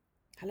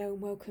Hello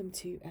and welcome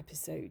to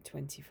episode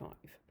 25.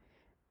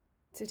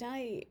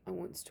 Today I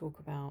want to talk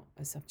about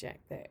a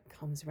subject that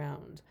comes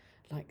around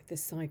like the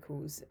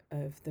cycles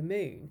of the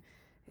moon.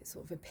 It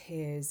sort of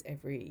appears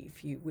every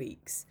few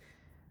weeks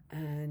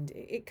and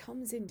it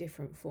comes in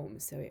different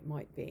forms. So it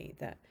might be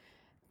that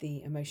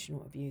the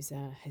emotional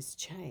abuser has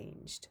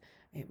changed.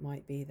 It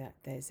might be that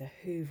there's a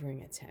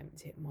hoovering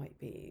attempt. It might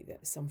be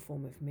that some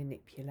form of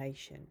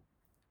manipulation.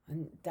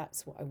 And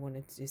that's what I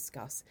wanted to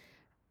discuss,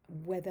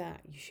 whether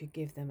you should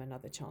give them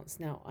another chance.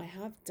 Now, I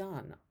have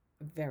done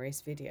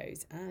various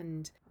videos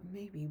and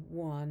maybe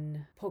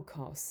one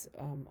podcast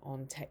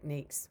on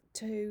techniques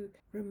to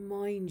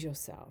remind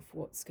yourself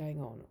what's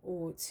going on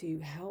or to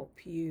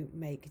help you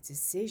make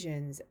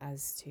decisions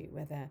as to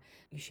whether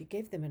you should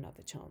give them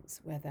another chance,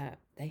 whether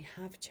they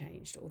have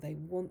changed or they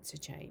want to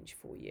change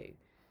for you,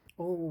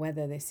 or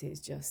whether this is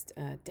just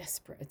a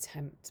desperate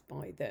attempt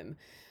by them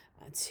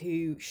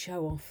to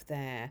show off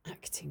their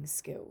acting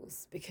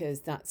skills,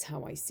 because that's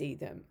how I see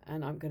them.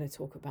 And I'm going to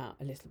talk about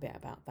a little bit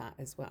about that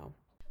as well.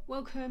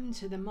 Welcome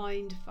to the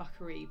Mind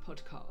Fuckery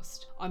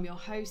podcast. I'm your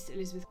host,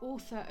 Elizabeth,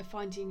 author of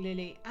Finding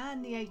Lily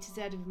and the A to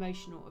Z of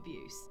emotional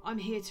abuse. I'm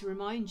here to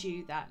remind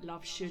you that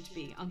love should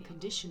be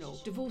unconditional.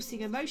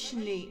 Divorcing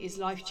emotionally is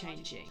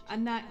life-changing,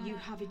 and that you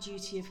have a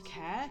duty of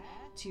care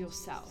to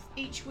yourself.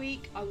 Each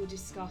week I will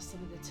discuss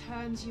some of the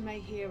terms you may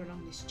hear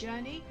along this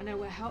journey, and I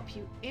will help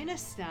you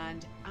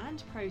understand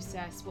and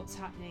process what's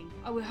happening.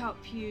 I will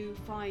help you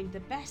find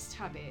the best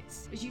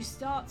habits as you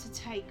start to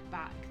take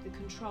back the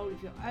control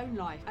of your own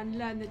life and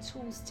learn the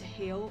tools to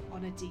heal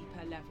on a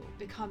deeper level,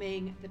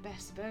 becoming the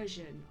best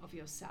version of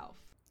yourself.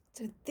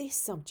 So this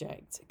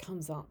subject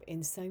comes up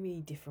in so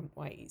many different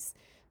ways.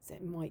 So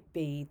it might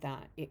be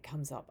that it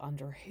comes up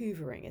under a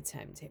hoovering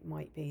attempt. It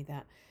might be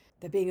that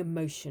they're being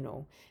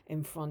emotional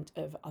in front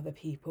of other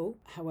people.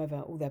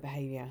 However, all their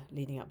behaviour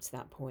leading up to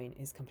that point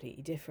is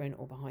completely different,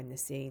 or behind the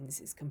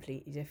scenes is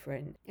completely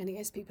different. And it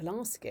gets people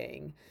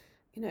asking,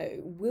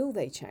 will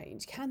they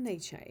change? Can they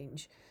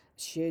change?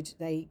 Should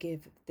they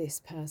give this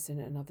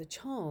person another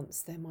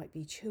chance? There might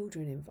be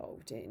children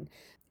involved in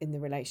the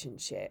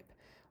relationship,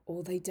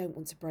 or they don't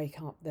want to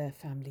break up their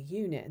family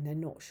unit and they're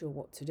not sure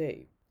what to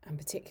do. And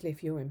particularly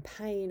if you're in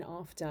pain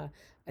after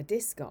a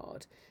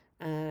discard,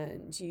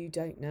 and you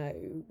don't know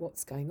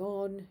what's going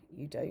on,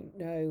 you don't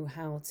know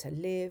how to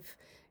live,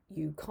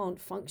 you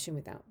can't function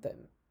without them,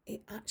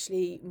 it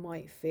actually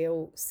might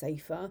feel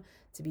safer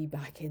to be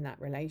back in that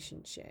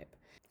relationship.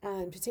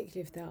 And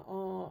particularly if there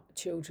are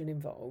children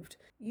involved,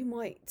 you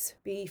might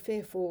be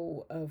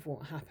fearful of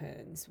what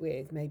happens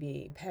with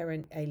maybe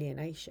parent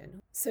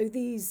alienation. So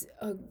these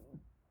are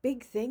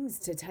big things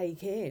to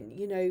take in.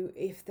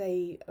 If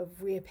they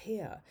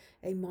reappear,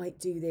 they might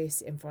do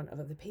this in front of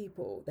other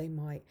people. They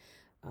might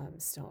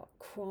start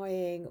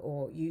crying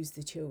or use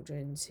the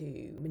children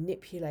to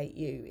manipulate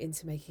you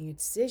into making a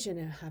decision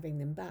and having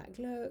them back.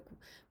 Look,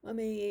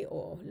 mummy,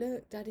 or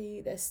look, daddy,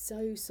 they're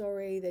so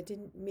sorry, they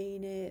didn't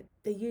mean it.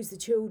 They use the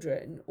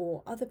children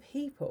or other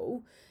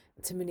people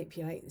to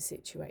manipulate the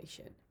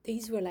situation.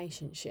 These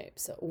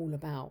relationships are all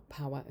about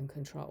power and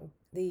control.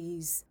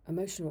 These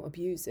emotional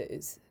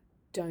abusers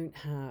don't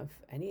have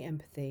any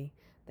empathy,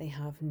 they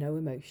have no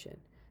emotion.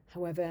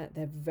 However,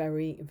 they're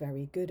very,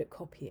 very good at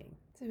copying.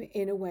 So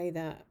in a way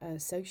that a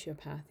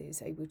sociopath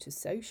is able to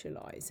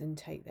socialise and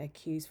take their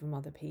cues from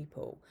other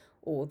people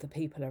or the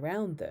people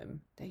around them,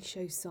 they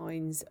show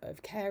signs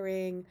of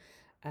caring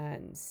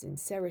and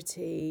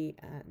sincerity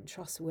and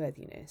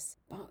trustworthiness.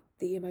 But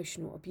the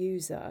emotional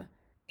abuser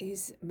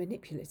is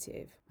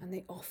manipulative, and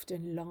they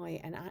often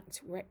lie and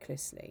act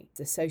recklessly.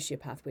 The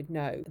sociopath would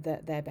know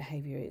that their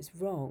behaviour is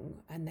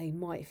wrong, and they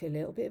might feel a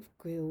little bit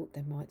of guilt,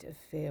 they might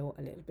feel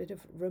a little bit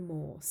of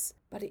remorse,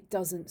 but it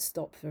doesn't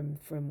stop them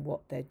from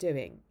what they're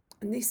doing.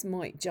 And this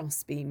might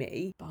just be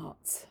me,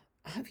 but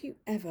have you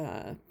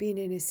ever been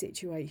in a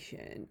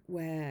situation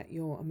where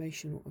your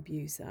emotional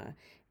abuser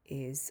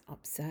is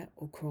upset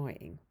or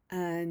crying,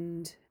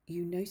 and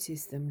you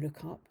notice them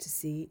look up to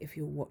see if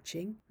you're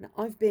watching? Now,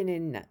 I've been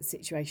in that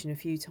situation a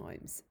few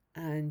times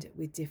and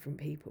with different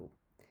people,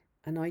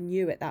 and I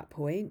knew at that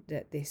point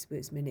that this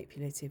was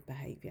manipulative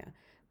behaviour.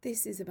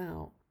 This is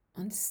about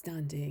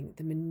understanding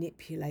the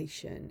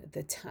manipulation,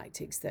 the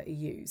tactics that are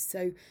used.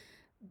 So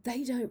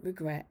they don't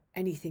regret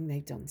anything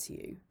they've done to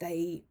you.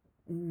 They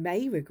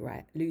may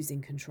regret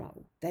losing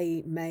control.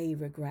 They may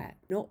regret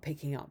not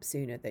picking up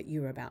sooner that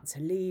you were about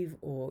to leave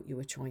or you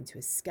were trying to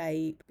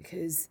escape,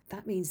 because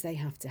that means they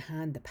have to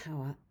hand the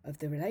power of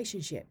the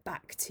relationship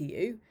back to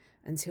you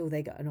until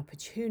they get an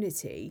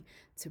opportunity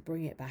to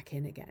bring it back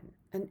in again.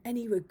 And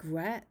any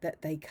regret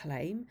that they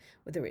claim,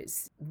 whether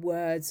it's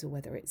words or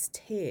whether it's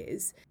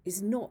tears,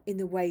 is not in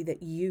the way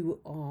that you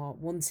are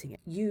wanting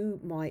it. You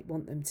might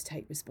want them to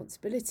take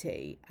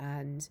responsibility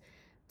and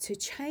to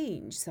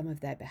change some of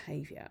their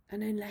behaviour.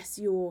 And unless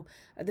you're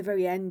at the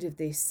very end of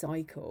this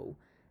cycle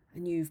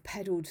and you've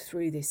pedalled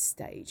through this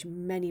stage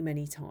many,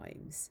 many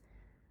times,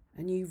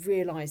 and you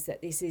realise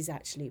that this is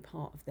actually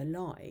part of the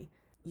lie,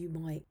 you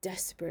might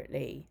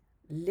desperately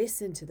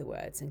listen to the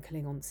words and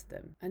cling on to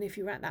them. And if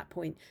you're at that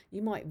point,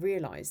 you might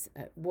realize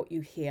what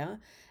you hear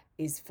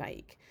is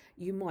fake.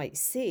 You might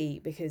see,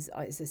 because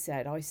as I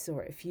said, I saw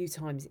it a few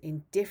times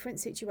in different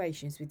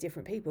situations with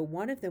different people.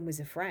 One of them was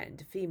a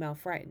friend, a female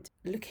friend,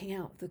 looking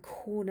out the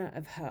corner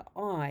of her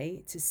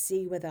eye to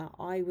see whether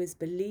I was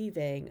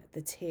believing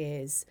the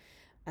tears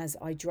as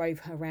I drove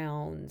her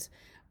around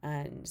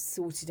and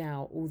sorted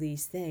out all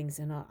these things.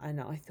 And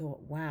I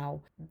thought,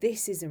 wow,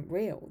 this isn't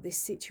real. This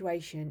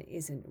situation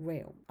isn't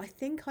real. I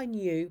think I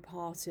knew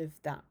part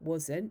of that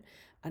wasn't,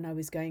 and I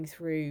was going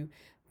through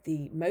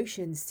the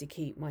motions to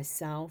keep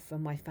myself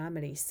and my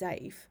family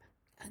safe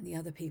and the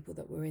other people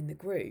that were in the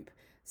group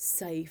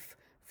safe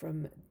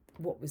from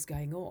what was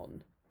going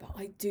on. But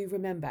I do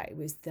remember it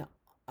was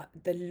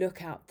the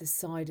look out the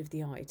side of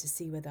the eye to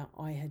see whether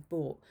I had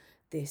bought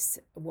this,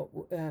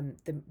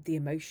 the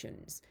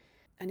emotions.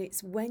 And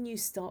it's when you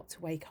start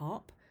to wake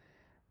up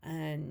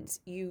and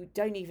you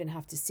don't even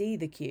have to see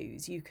the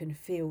cues, you can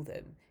feel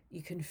them.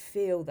 You can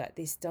feel that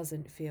this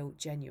doesn't feel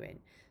genuine.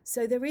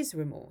 So there is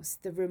remorse.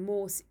 The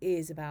remorse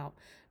is about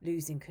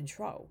losing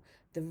control.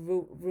 The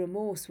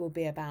remorse will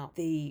be about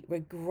the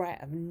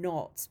regret of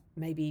not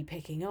maybe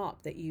picking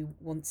up that you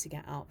want to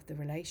get out of the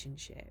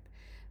relationship.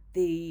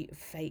 The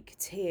fake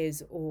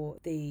tears or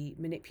the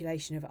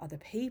manipulation of other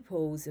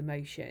people's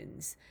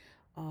emotions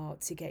are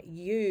to get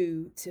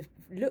you to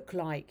look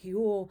like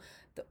you're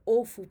the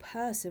awful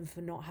person for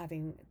not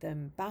having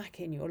them back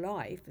in your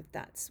life, if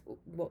that's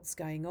what's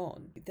going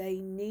on.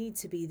 They need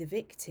to be the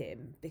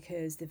victim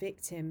because the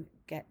victim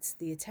gets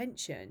the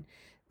attention,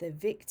 the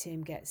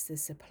victim gets the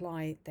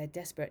supply, they're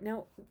desperate.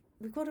 Now,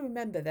 we've got to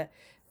remember that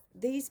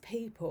these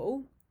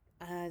people,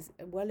 as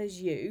well as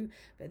you,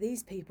 but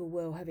these people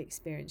will have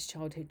experienced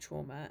childhood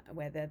trauma,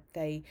 whether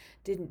they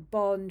didn't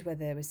bond,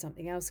 whether there was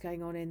something else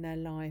going on in their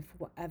life,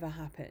 whatever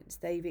happens,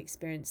 they've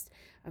experienced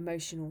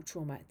emotional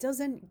trauma. It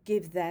doesn't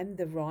give them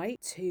the right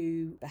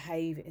to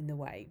behave in the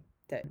way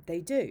that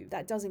they do.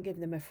 That doesn't give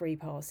them a free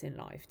pass in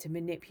life to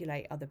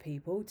manipulate other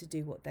people to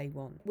do what they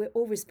want. We're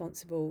all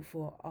responsible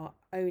for our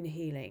own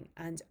healing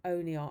and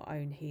only our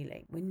own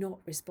healing. We're not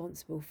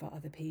responsible for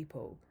other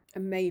people.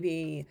 And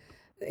maybe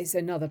it's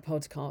another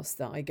podcast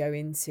that I go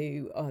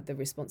into the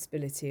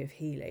responsibility of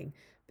healing,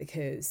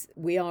 because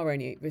we are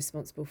only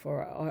responsible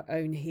for our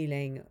own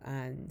healing,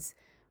 and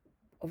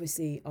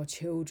obviously our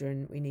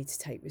children we need to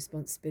take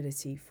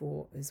responsibility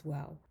for as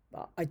well.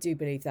 But I do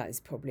believe that is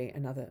probably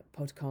another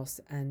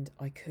podcast, and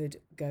I could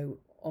go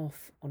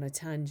off on a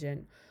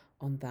tangent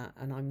on that,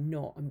 and I'm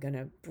not. I'm going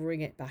to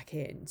bring it back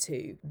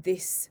into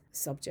this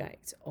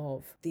subject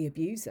of the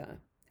abuser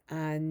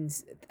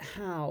and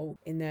how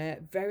in their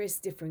various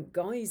different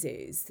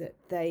guises that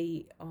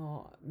they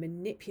are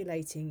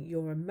manipulating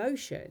your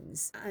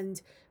emotions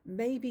and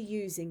maybe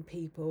using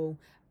people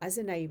as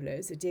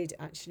enablers. I did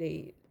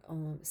actually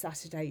on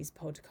Saturday's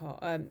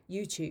podcast,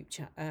 YouTube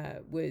chat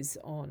was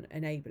on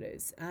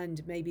enablers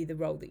and maybe the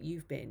role that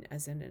you've been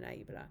as an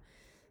enabler.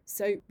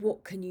 So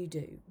what can you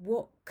do?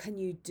 What can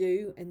you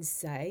do and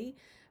say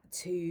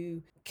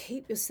to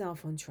keep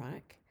yourself on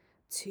track,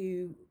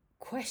 to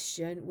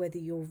question whether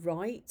you're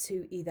right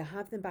to either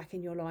have them back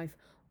in your life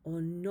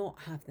or not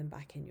have them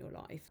back in your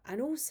life?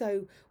 And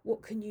also,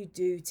 what can you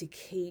do to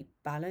keep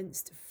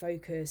balanced,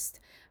 focused,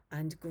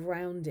 and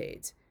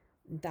grounded?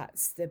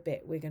 That's the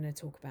bit we're going to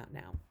talk about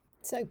now.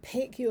 So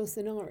pick your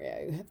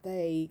scenario. Have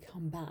they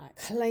come back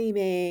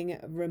claiming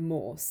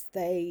remorse?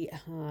 They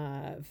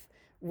have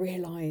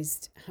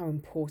realised how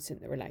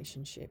important the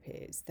relationship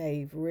is.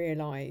 They've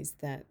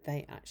realised that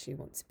they actually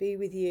want to be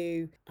with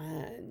you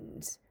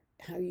and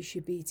how you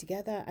should be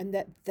together, and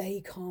that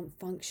they can't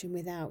function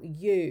without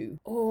you.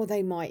 Or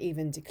they might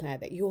even declare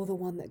that you're the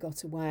one that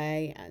got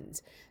away,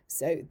 and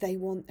so they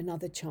want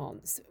another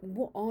chance.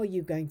 What are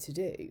you going to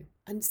do?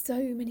 And so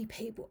many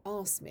people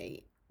ask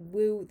me,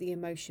 will the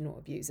emotional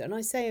abuser, and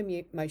I say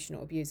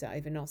emotional abuser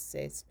over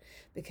narcissist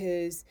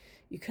because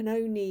you can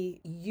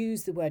only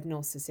use the word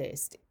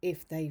narcissist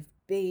if they've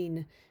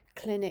been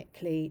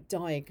clinically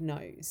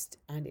diagnosed,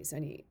 and it's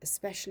only a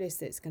specialist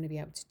that's going to be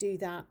able to do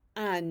that.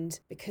 And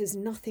because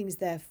nothing's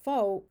their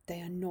fault,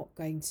 they are not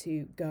going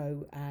to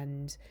go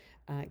and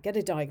get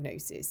a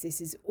diagnosis.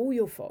 This is all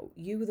your fault.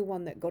 You were the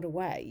one that got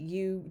away.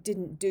 You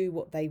didn't do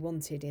what they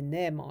wanted in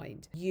their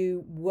mind.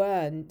 You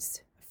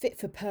weren't fit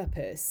for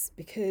purpose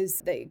because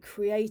they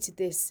created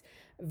this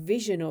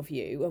vision of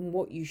you and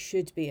what you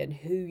should be and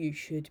who you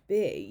should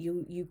be.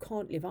 You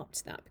can't live up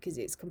to that because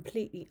it's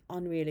completely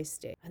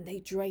unrealistic, and they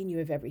drain you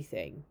of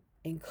everything,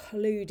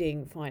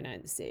 including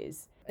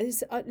finances.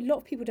 A lot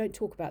of people don't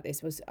talk about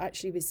this. I was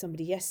actually with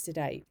somebody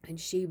yesterday, and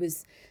she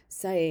was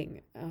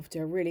saying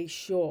after a really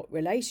short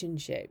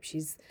relationship,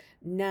 she's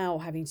now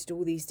having to do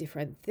all these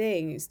different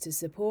things to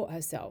support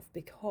herself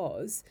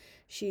because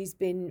she's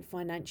been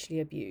financially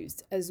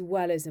abused as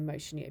well as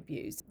emotionally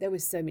abused. There were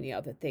so many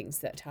other things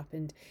that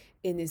happened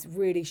in this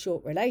really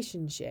short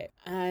relationship.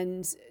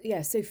 And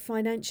yeah, so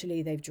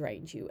financially they've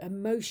drained you,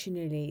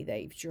 emotionally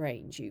they've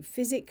drained you,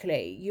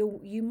 physically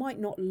you might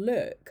not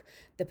look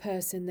the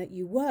person that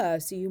you were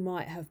So you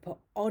might have put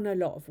on a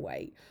lot of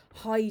weight,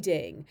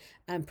 hiding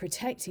and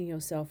protecting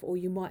yourself, or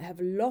you might have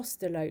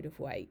lost a load of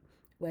weight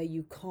where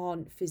you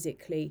can't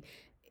physically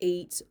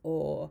eat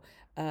or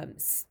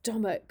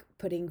stomach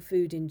putting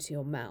food into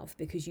your mouth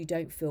because you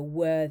don't feel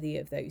worthy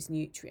of those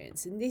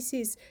nutrients. And this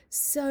is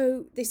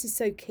so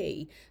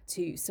key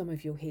to some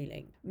of your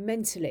healing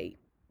mentally,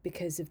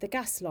 because of the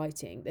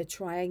gaslighting, the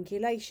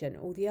triangulation,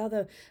 all the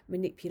other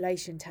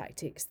manipulation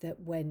tactics that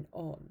went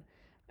on.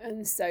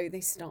 And so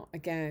they start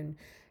again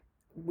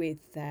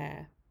with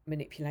their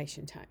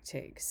manipulation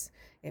tactics.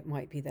 It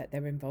might be that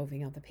they're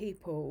involving other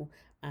people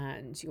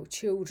and your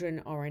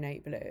children are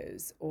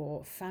enablers,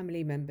 or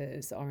family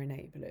members are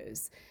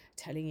enablers,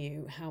 telling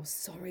you how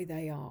sorry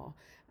they are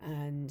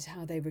and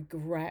how they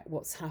regret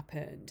what's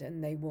happened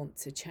and they want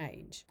to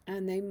change.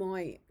 And they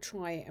might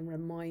try and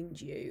remind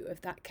you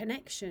of that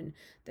connection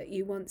that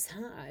you once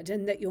had,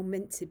 and that you're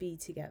meant to be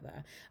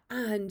together,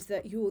 and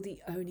that you're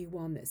the only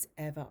one that's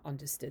ever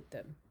understood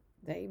them.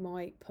 They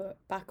might put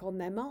back on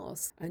their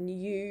mask and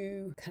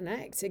you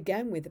connect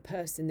again with the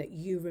person that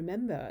you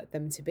remember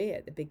them to be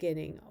at the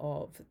beginning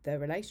of the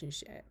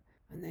relationship.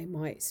 And they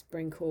might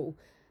sprinkle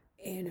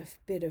in a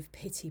bit of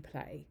pity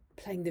play,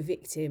 playing the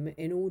victim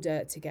in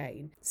order to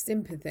gain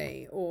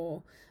sympathy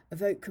or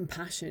evoke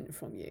compassion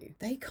from you.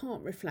 They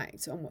can't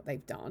reflect on what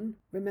they've done.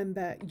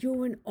 Remember,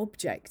 you're an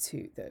object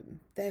to them.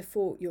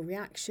 Therefore, your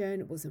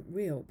reaction wasn't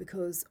real,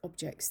 because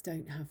objects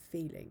don't have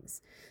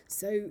feelings.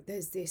 So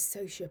there's this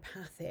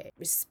sociopathic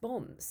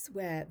response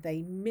where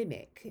they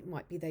mimic. It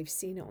might be they've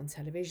seen it on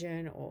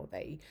television, or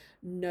they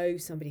know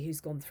somebody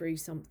who's gone through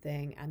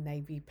something and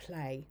they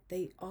replay.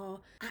 They are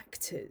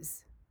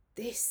actors.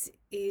 This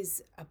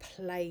is a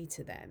play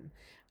to them,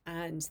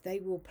 and they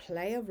will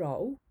play a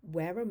role,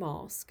 wear a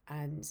mask,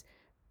 and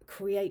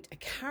create a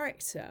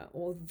character,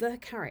 or the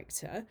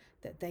character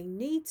that they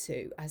need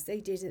to, as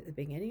they did at the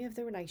beginning of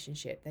the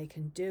relationship. They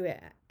can do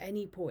it at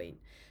any point.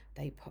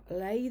 They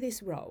play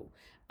this role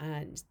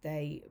and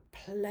they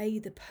play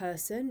the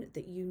person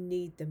that you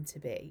need them to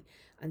be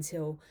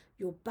until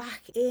you're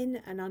back in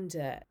and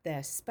under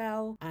their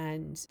spell,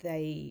 and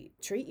they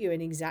treat you in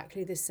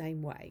exactly the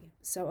same way.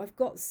 So I've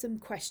got some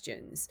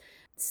questions,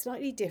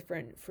 slightly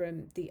different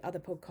from the other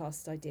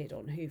podcasts I did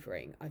on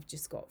hoovering. I've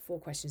just got 4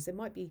 questions. They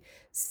might be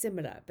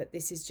similar, but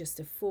this is just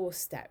a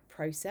 4-step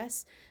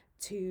process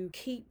to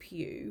keep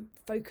you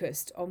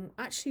focused on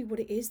actually what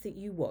it is that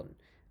you want.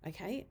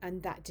 Okay,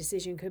 and that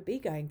decision could be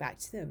going back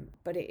to them,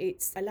 but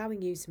it's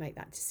allowing you to make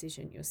that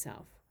decision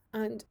yourself.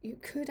 And you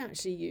could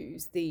actually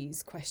use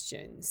these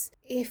questions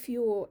if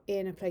you're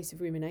in a place of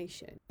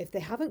rumination. If they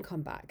haven't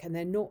come back and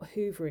they're not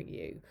hoovering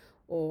you,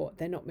 or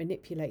they're not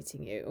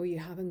manipulating you, or you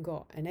haven't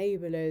got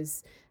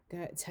enablers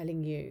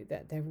telling you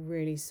that they're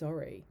really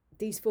sorry,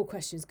 these 4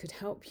 questions could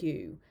help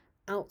you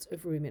out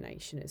of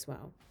rumination as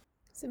well.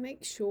 So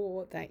make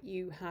sure that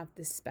you have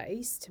the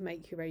space to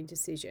make your own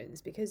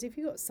decisions, because if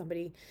you've got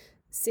somebody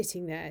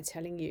sitting there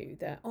telling you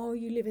that, oh,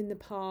 you live in the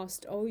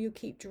past, oh, you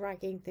keep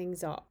dragging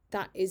things up,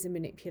 that is a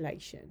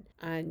manipulation,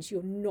 and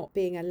you're not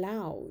being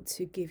allowed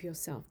to give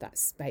yourself that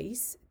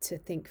space to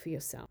think for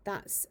yourself.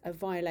 That's a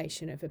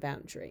violation of a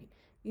boundary.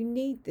 You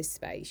need this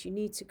space. You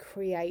need to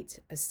create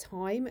a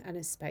time and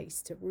a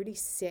space to really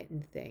sit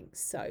and think.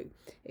 So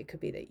it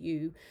could be that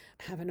you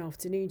have an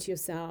afternoon to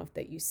yourself,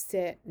 that you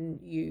sit and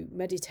you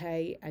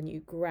meditate and you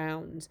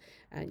ground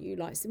and you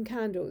light some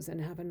candles and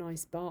have a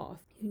nice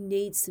bath. You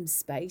need some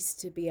space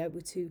to be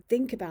able to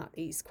think about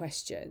these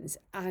questions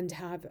and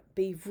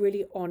be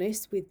really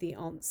honest with the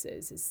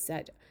answers. As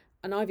said,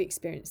 and I've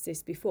experienced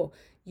this before,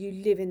 you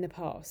live in the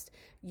past.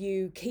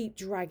 You keep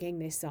dragging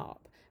this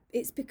up.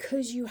 It's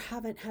because you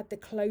haven't had the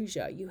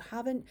closure. You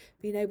haven't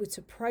been able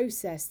to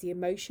process the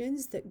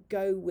emotions that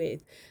go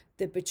with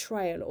the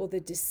betrayal or the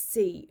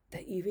deceit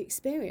that you've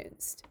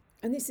experienced.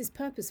 And this is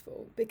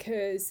purposeful,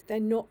 because they're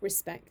not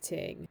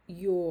respecting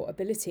your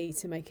ability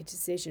to make a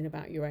decision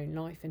about your own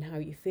life and how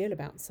you feel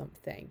about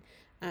something,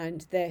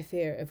 and their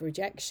fear of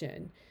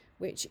rejection,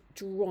 which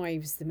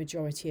drives the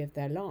majority of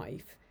their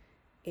life,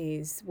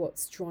 is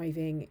what's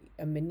driving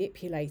and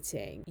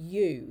manipulating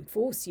you,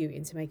 force you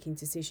into making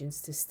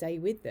decisions to stay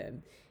with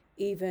them,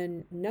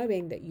 even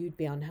knowing that you'd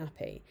be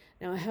unhappy.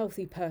 Now, a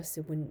healthy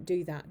person wouldn't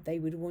do that. They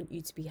would want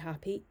you to be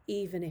happy,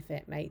 even if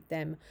it made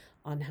them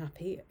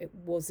unhappy. It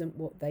wasn't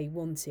what they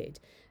wanted.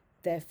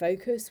 Their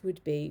focus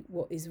would be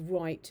what is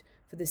right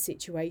for the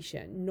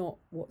situation, not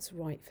what's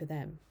right for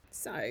them.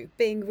 So,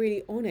 being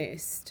really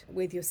honest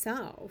with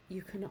yourself,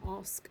 you can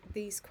ask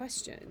these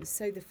questions.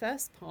 So the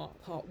first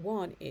part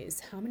 1,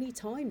 is how many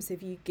times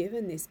have you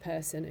given this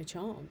person a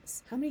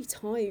chance? How many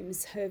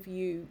times have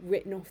you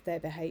written off their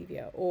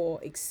behaviour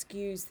or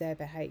excused their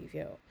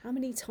behaviour? How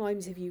many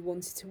times have you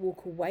wanted to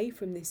walk away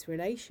from this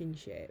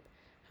relationship?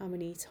 How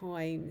many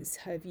times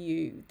have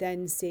you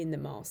then seen the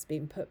mask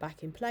being put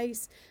back in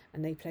place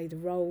and they play the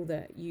role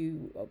that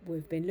you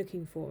have been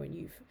looking for, and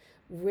you've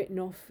written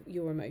off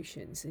your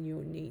emotions and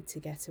your need to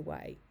get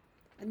away?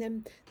 And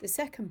then the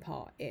second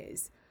part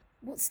is,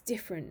 what's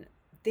different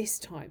this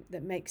time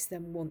that makes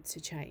them want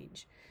to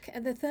change?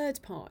 And the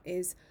third part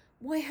is,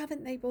 Why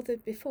haven't they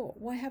bothered before?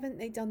 Why haven't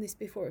they done this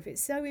before? If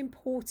it's so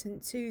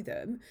important to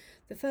them,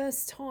 the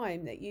first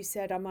time that you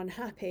said, I'm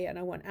unhappy and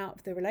I want out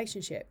of the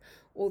relationship,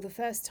 or the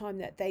first time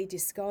that they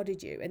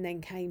discarded you and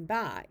then came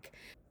back,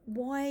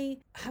 why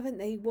haven't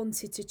they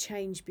wanted to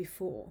change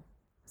before?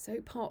 So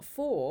part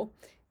 4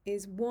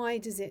 is, why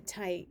does it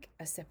take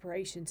a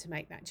separation to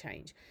make that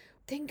change?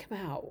 Think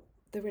about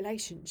the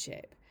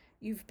relationship.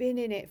 You've been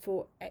in it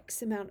for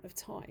X amount of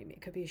time. It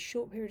could be a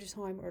short period of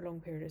time or a long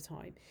period of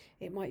time.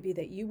 It might be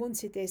that you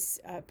wanted this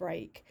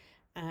break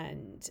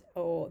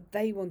or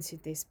they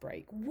wanted this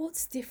break.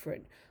 What's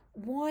different?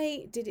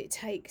 Why did it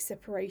take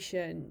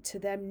separation to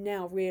them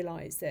now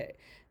realize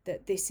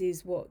that this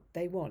is what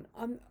they want?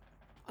 I'm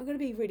going to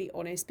be really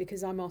honest,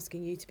 because I'm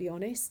asking you to be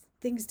honest.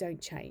 Things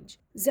don't change.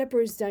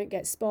 Zebras don't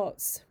get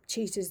spots.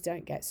 Cheetahs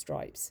don't get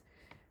stripes.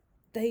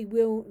 They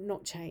will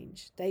not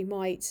change. They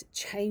might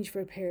change for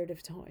a period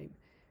of time.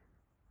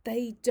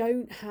 They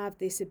don't have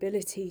this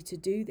ability to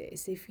do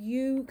this. If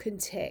you can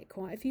tick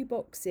quite a few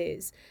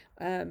boxes,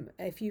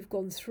 if you've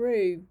gone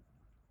through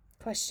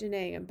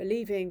questioning and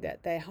believing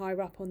that they're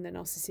higher up on the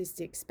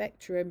narcissistic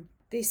spectrum,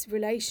 this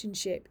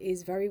relationship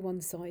is very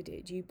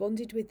one-sided. You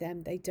bonded with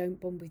them, they don't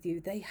bond with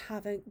you. They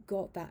haven't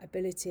got that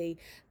ability.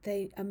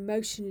 They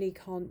emotionally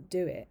can't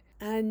do it.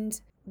 And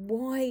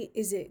why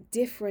is it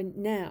different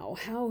now?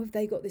 How have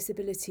they got this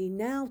ability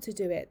now to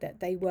do it that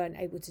they weren't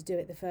able to do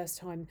it the first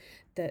time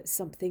that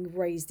something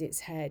raised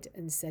its head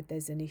and said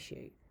there's an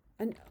issue?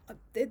 And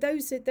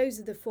those are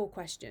the 4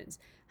 questions.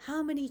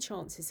 How many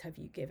chances have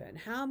you given?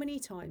 How many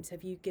times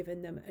have you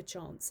given them a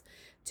chance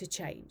to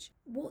change?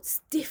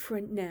 What's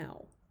different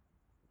now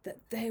that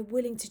they're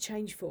willing to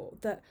change for?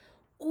 That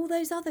all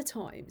those other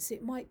times,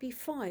 it might be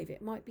 5,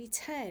 it might be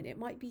 10, it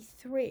might be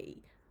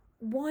 3.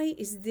 Why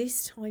is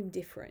this time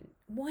different?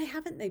 Why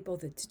haven't they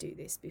bothered to do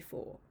this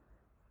before?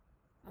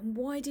 And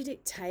why did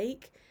it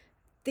take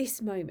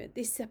this moment,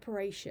 this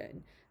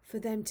separation, for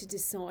them to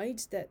decide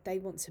that they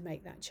want to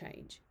make that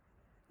change?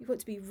 You've got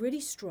to be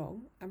really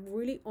strong and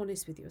really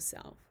honest with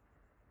yourself.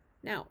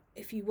 Now,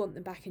 if you want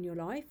them back in your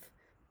life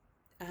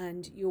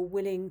and you're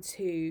willing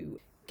to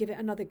give it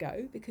another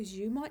go, because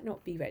you might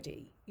not be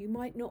ready, you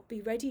might not be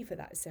ready for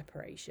that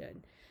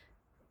separation,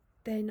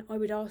 then I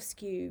would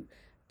ask you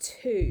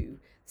to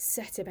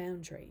set a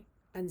boundary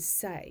and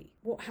say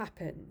what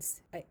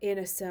happens in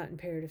a certain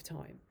period of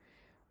time.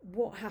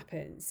 What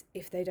happens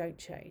if they don't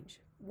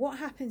change? What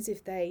happens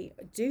if they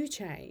do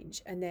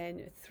change and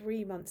then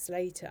 3 months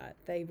later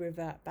they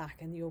revert back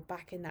and you're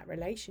back in that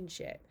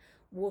relationship?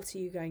 What are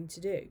you going to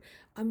do?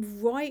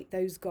 And write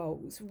those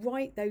goals,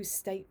 write those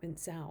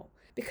statements out,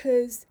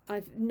 because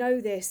I know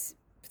this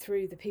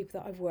through the people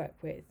that I've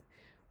worked with.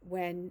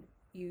 When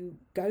you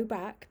go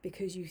back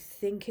because you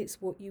think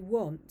it's what you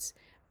want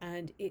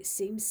and it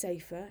seems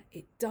safer,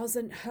 it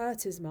doesn't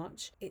hurt as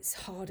much, it's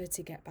harder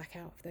to get back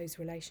out of those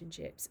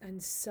relationships.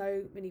 And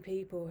so many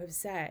people have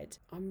said,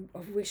 I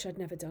wish I'd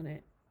never done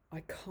it.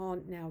 I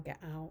can't now get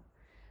out.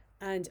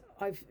 And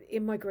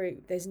in my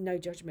group, there's no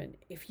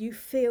judgment. If you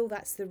feel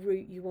that's the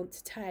route you want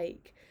to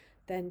take,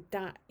 then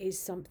that is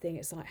something.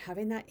 It's like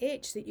having that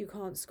itch that you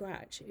can't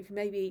scratch. If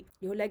maybe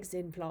your leg's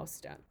in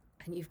plaster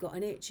and you've got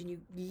an itch and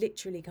you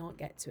literally can't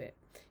get to it,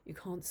 you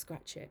can't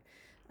scratch it,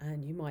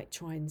 and you might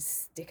try and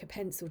stick a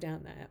pencil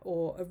down there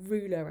or a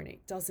ruler and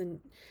it doesn't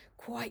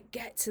quite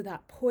get to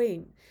that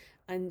point.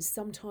 And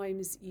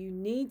sometimes you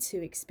need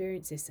to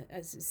experience this.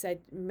 As I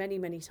said many,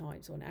 many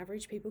times, on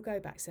average, people go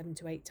back 7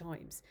 to 8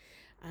 times.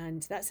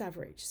 And that's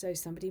average. So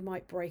somebody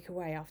might break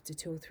away after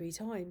 2 or 3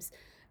 times.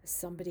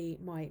 Somebody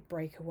might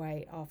break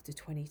away after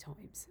 20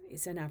 times.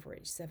 It's an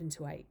average, 7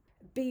 to 8.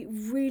 Be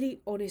really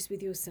honest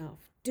with yourself.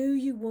 Do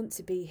you want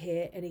to be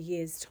here in a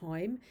year's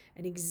time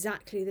in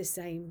exactly the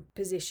same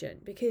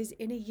position? Because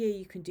in a year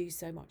you can do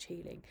so much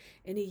healing.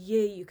 In a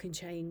year you can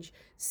change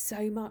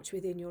so much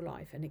within your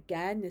life. And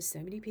again, there's so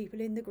many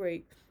people in the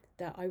group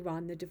that I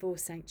run, the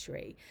Divorce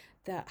Sanctuary,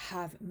 that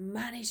have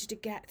managed to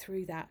get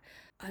through that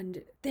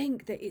and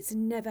think that it's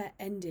never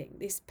ending.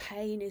 This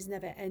pain is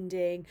never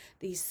ending.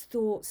 These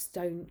thoughts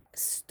don't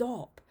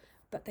stop,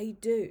 but they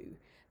do.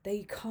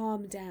 They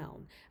calm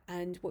down.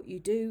 And what you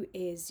do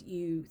is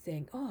you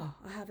think, oh,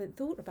 I haven't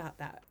thought about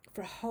that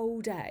for a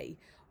whole day,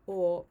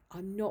 or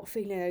I'm not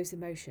feeling those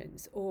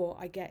emotions, or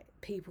I get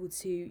people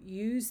to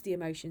use the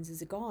emotions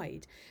as a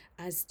guide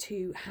as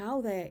to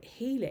how they're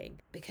healing.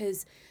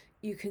 Because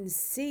you can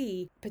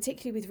see,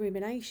 particularly with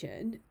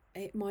rumination,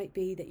 it might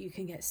be that you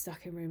can get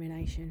stuck in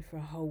rumination for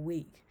a whole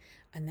week.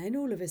 And then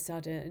all of a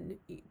sudden,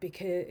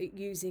 because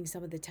using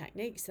some of the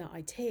techniques that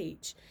I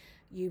teach,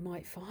 you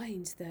might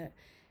find that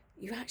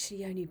you've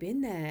actually only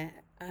been there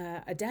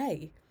a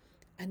day.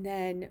 And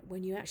then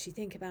when you actually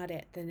think about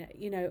it, then,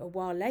 a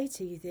while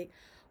later you think,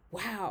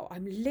 wow,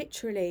 I'm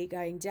literally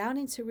going down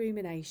into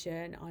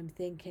rumination. I'm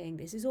thinking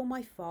this is all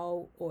my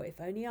fault, or if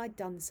only I'd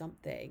done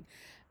something.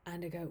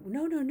 And I go,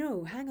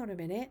 no, hang on a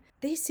minute.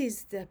 This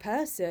is the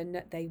person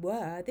that they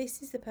were.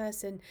 This is the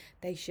person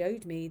they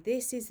showed me.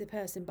 This is the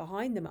person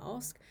behind the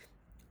mask.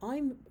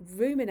 I'm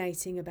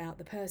ruminating about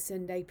the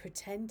person they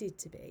pretended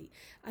to be,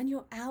 and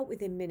you're out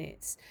within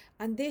minutes.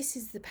 And this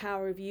is the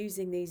power of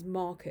using these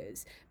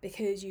markers,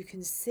 because you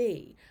can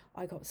see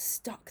I got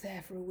stuck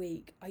there for a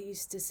week. I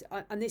used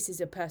to, and this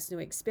is a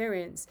personal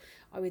experience,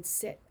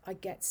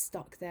 I'd get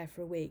stuck there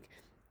for a week.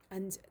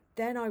 And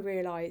then I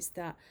realized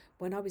that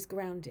when I was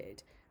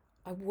grounded,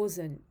 I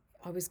wasn't.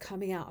 I was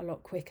coming out a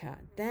lot quicker.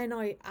 Then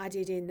I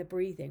added in the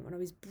breathing. When I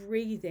was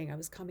breathing, I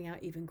was coming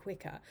out even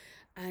quicker.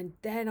 And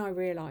then I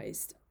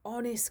realized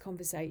honest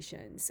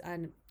conversations,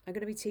 and I'm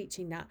going to be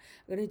teaching that.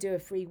 I'm going to do a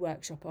free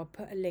workshop. I'll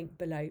put a link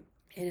below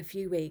in a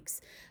few weeks.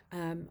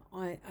 And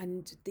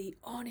the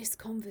honest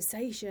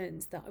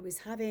conversations that I was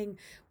having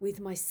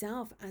with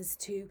myself as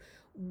to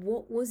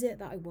what was it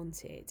that I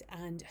wanted,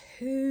 and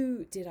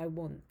who did I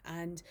want,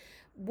 and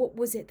what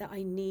was it that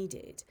I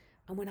needed.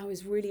 And when I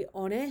was really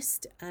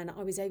honest and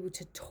I was able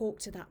to talk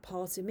to that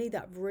part of me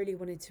that really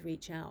wanted to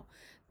reach out,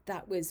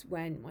 that was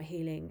when my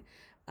healing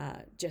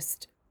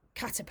just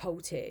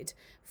catapulted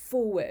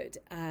forward,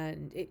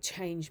 and it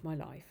changed my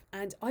life.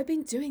 And I've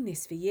been doing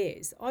this for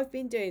years. I've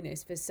been doing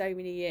this for so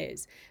many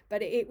years,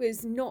 but it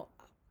was not,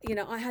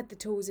 I had the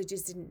tools, I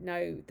just didn't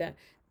know that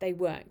they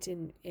worked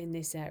in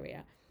this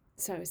area.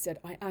 So I said,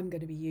 I am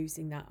going to be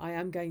using that. I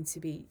am going to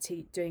be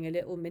doing a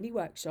little mini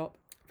workshop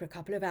for a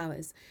couple of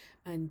hours.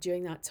 And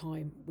during that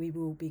time, we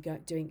will be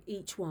doing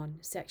each one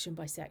section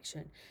by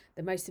section.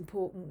 The most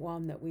important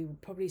one that we will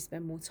probably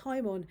spend more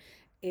time on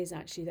is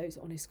actually those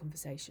honest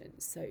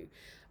conversations. So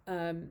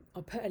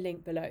I'll put a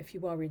link below if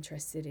you are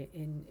interested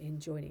in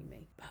joining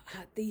me.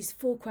 But these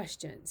 4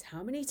 questions: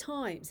 how many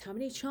times, how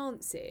many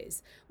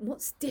chances,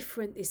 what's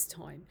different this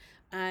time,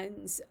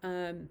 and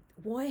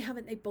why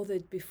haven't they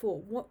bothered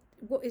before?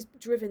 What has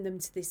driven them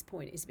to this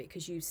point? Is it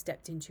because you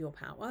stepped into your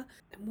power?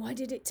 And why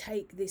did it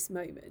take this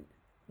moment?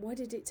 Why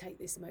did it take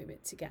this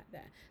moment to get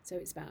there? So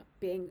it's about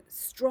being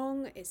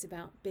strong, it's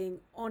about being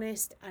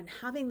honest, and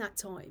having that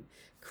time,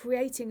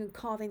 creating and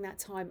carving that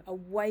time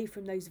away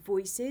from those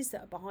voices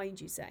that are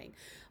behind you saying,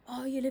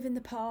 oh, you live in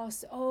the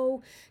past,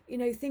 oh,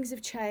 things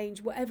have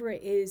changed, whatever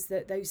it is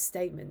that those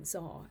statements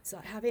are. It's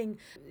like having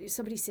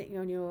somebody sitting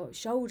on your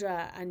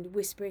shoulder and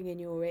whispering in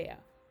your ear.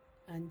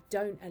 And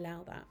don't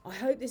allow that. I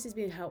hope this has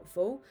been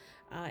helpful.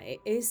 It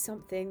is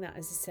something that,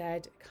 as I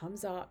said,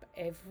 comes up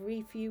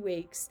every few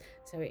weeks.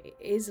 So it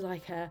is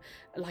like a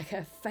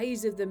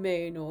phase of the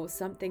moon or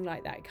something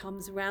like that. It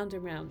comes round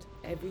and round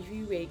every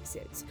few weeks.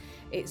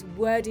 It's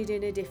worded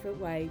in a different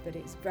way, but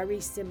it's very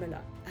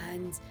similar.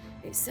 And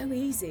it's so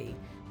easy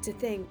to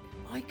think,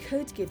 I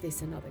could give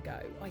this another go.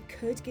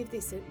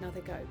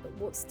 But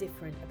what's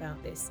different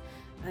about this?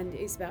 And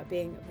it's about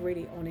being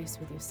really honest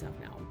with yourself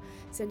now. I'm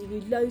sending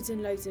you loads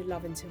and loads of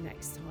love until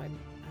next time.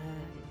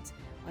 And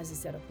as I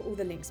said, I'll put all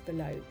the links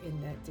below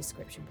in the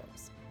description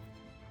box.